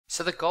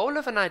So the goal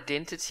of an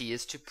identity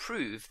is to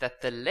prove that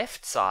the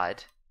left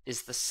side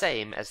is the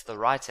same as the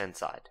right hand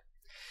side.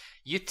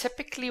 You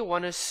typically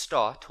want to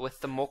start with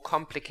the more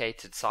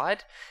complicated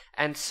side,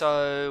 and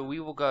so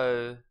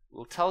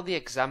we'll tell the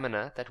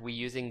examiner that we're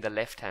using the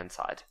left hand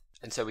side.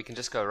 And so we can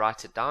just go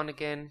write it down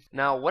again.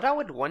 Now what I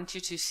would want you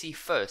to see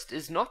first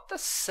is not the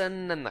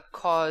sin and the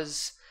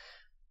cos.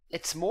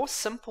 It's more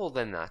simple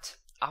than that.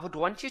 I would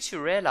want you to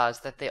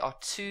realize that there are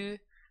two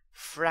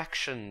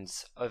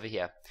fractions over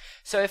here.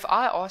 So if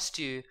I asked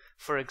you,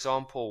 for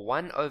example,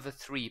 1 over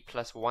 3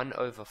 plus 1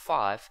 over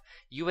 5,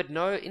 you would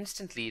know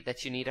instantly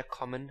that you need a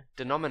common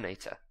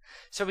denominator.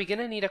 So we're going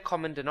to need a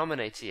common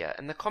denominator here.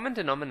 And the common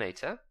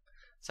denominator,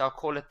 so I'll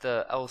call it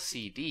the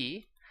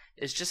LCD,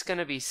 is just going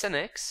to be sin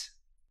x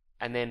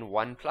and then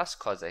 1 plus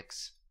cos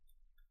x,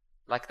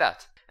 like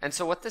that. And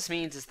so what this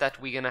means is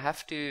that we're going to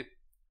have to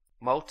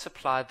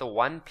multiply the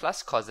 1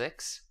 plus cos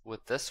x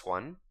with this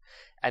one,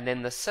 and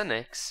then the sin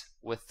x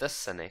with this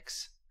sin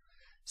x.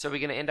 So we're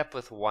going to end up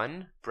with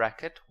 1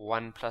 bracket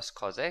 1 plus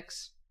cos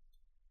x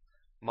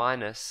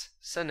minus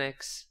sin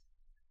x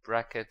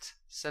bracket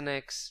sin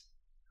x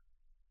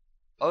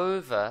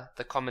over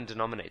the common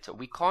denominator.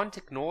 We can't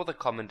ignore the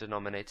common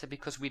denominator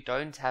because we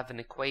don't have an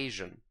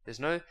equation.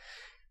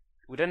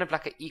 We don't have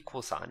like an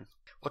equal sign.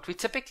 What we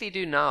typically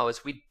do now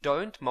is we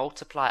don't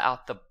multiply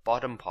out the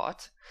bottom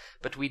part,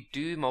 but we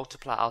do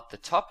multiply out the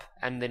top,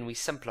 and then we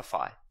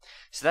simplify.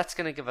 So that's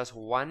going to give us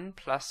 1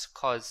 plus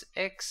cos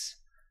x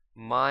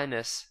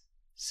minus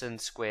sin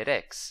squared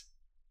x.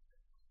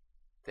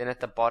 Then at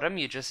the bottom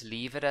you just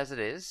leave it as it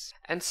is.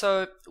 And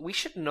so we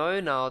should know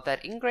now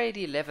that in grade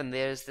 11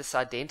 there's this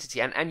identity,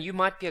 and you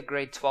might be a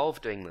grade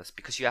 12 doing this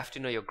because you have to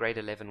know your grade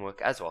 11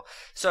 work as well.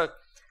 So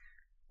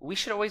we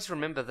should always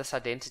remember this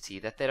identity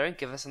that they don't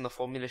give us on the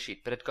formula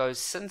sheet, but it goes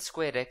sin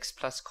squared x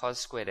plus cos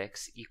squared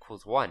x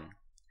equals 1.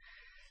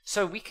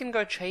 So we can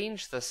go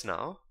change this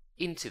now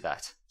into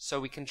that.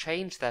 So we can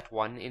change that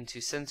 1 into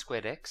sin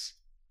squared x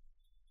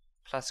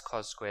plus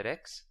cos squared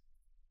x,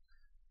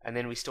 and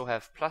then we still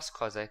have plus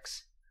cos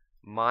x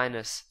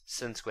minus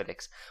sin squared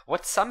x.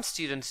 What some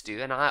students do,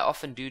 and I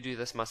often do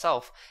this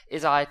myself,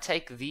 is I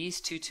take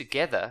these two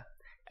together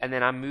and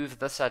then I move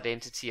this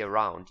identity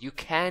around. You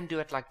can do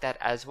it like that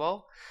as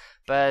well,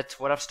 but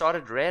what I've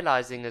started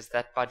realizing is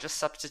that by just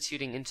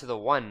substituting into the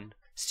 1,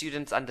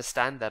 students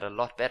understand that a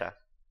lot better.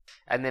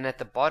 And then at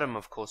the bottom,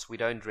 of course, we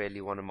don't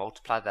really want to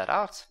multiply that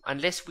out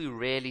unless we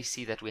really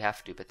see that we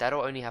have to, but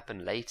that'll only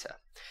happen later.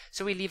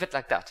 So we leave it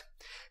like that.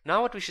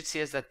 Now what we should see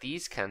is that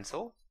these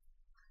cancel,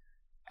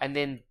 and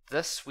then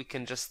this we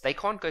can just, they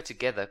can't go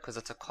together because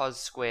it's a cos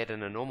squared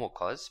and a normal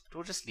cos, but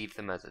we'll just leave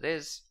them as it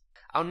is.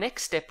 Our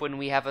next step when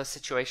we have a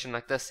situation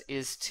like this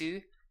is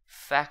to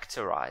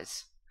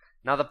factorize.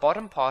 Now the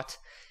bottom part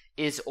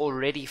is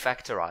already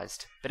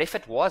factorized, but if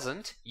it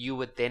wasn't, you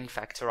would then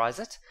factorize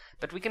it.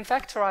 But we can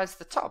factorize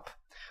the top.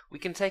 We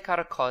can take out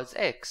a cos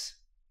x,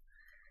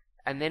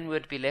 and then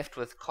we'd be left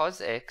with cos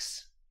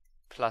x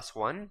plus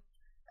 1,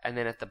 and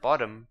then at the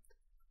bottom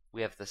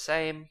we have the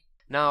same.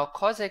 Now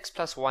cos x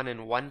plus 1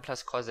 and 1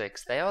 plus cos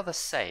x, they are the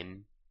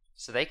same,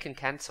 so they can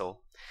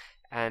cancel.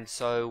 And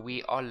so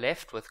we are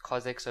left with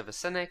cos x over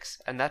sin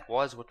x, and that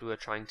was what we were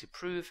trying to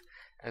prove.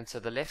 And so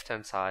the left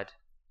hand side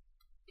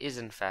is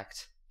in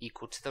fact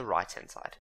equal to the right hand side.